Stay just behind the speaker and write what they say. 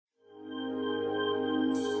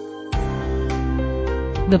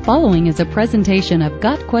The following is a presentation of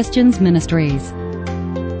Got Questions Ministries.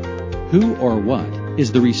 Who or what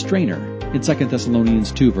is the restrainer in 2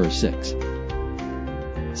 Thessalonians 2 verse 6?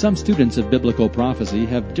 Some students of biblical prophecy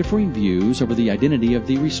have differing views over the identity of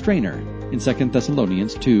the restrainer in 2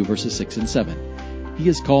 Thessalonians 2 verses 6 and 7. He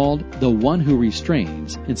is called the one who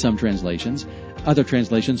restrains in some translations. Other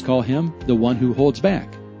translations call him the one who holds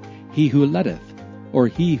back, he who letteth, or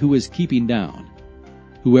he who is keeping down.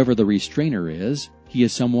 Whoever the restrainer is, he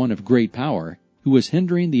is someone of great power who is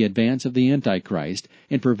hindering the advance of the Antichrist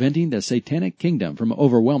and preventing the satanic kingdom from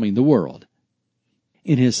overwhelming the world.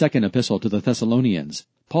 In his second epistle to the Thessalonians,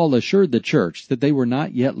 Paul assured the church that they were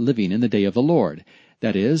not yet living in the day of the Lord.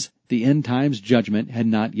 That is, the end times judgment had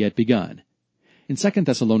not yet begun. In 2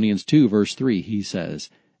 Thessalonians 2 verse 3 he says,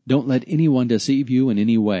 "Don't let anyone deceive you in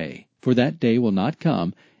any way, for that day will not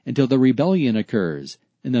come until the rebellion occurs,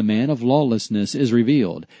 and the man of lawlessness is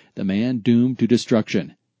revealed, the man doomed to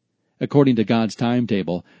destruction." According to God's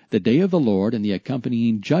timetable, the day of the Lord and the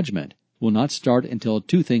accompanying judgment will not start until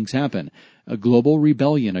two things happen. A global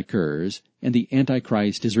rebellion occurs, and the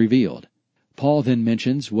Antichrist is revealed. Paul then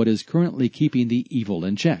mentions what is currently keeping the evil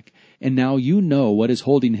in check, and now you know what is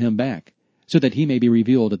holding him back, so that he may be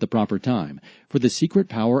revealed at the proper time. For the secret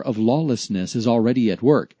power of lawlessness is already at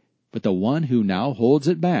work, but the one who now holds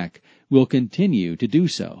it back will continue to do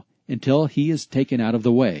so until he is taken out of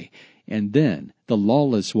the way, and then the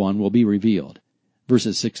lawless one will be revealed.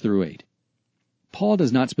 Verses 6 through 8. Paul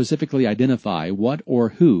does not specifically identify what or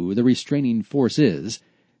who the restraining force is,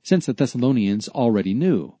 since the Thessalonians already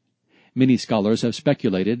knew. Many scholars have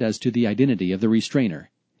speculated as to the identity of the restrainer,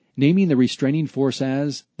 naming the restraining force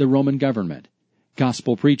as the Roman government,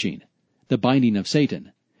 gospel preaching, the binding of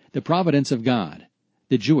Satan, the providence of God,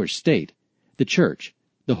 the Jewish state, the church,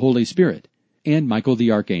 the Holy Spirit, and Michael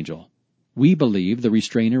the Archangel. We believe the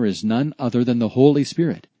restrainer is none other than the Holy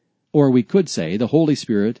Spirit, or we could say the Holy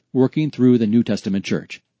Spirit working through the New Testament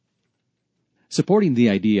church. Supporting the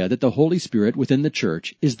idea that the Holy Spirit within the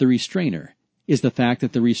church is the restrainer is the fact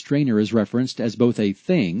that the restrainer is referenced as both a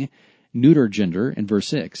thing, neuter gender in verse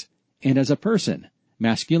 6, and as a person,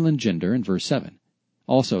 masculine gender in verse 7.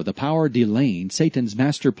 Also, the power delaying Satan's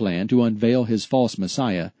master plan to unveil his false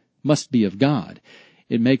Messiah must be of God.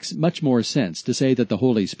 It makes much more sense to say that the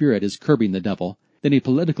Holy Spirit is curbing the devil than a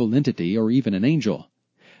political entity or even an angel.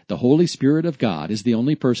 The Holy Spirit of God is the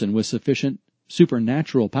only person with sufficient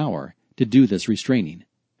supernatural power to do this restraining.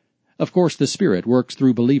 Of course, the Spirit works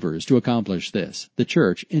through believers to accomplish this. The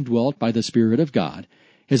church, indwelt by the Spirit of God,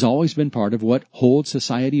 has always been part of what holds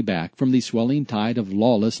society back from the swelling tide of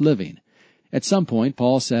lawless living. At some point,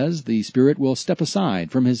 Paul says, the Spirit will step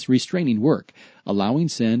aside from his restraining work, allowing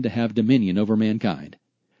sin to have dominion over mankind.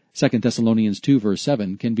 2 Thessalonians 2 verse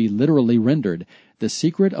 7 can be literally rendered, "The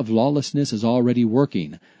secret of lawlessness is already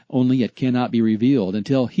working, only it cannot be revealed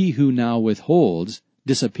until he who now withholds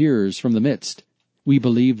disappears from the midst." We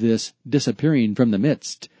believe this disappearing from the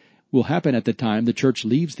midst will happen at the time the church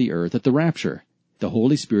leaves the earth at the rapture. The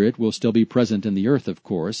Holy Spirit will still be present in the earth, of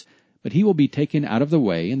course, but he will be taken out of the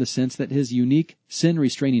way in the sense that his unique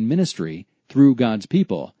sin-restraining ministry through God's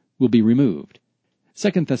people will be removed.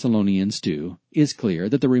 2 Thessalonians 2 is clear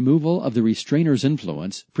that the removal of the restrainer's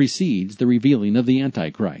influence precedes the revealing of the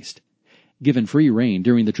Antichrist. Given free rein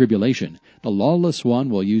during the tribulation, the lawless one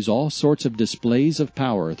will use all sorts of displays of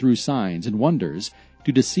power through signs and wonders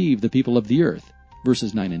to deceive the people of the earth.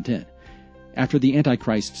 Verses 9 and 10. After the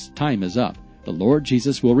Antichrist's time is up, the Lord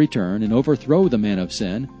Jesus will return and overthrow the man of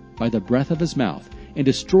sin by the breath of his mouth, and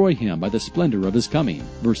destroy him by the splendor of his coming.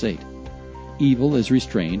 Verse 8. Evil is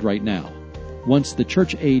restrained right now. Once the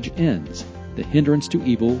church age ends, the hindrance to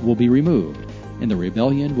evil will be removed, and the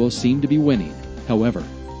rebellion will seem to be winning. However,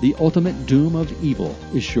 the ultimate doom of evil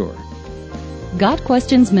is sure. Got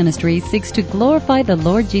Questions Ministry seeks to glorify the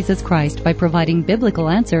Lord Jesus Christ by providing biblical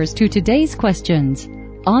answers to today's questions.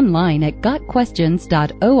 Online at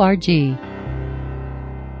gotquestions.org.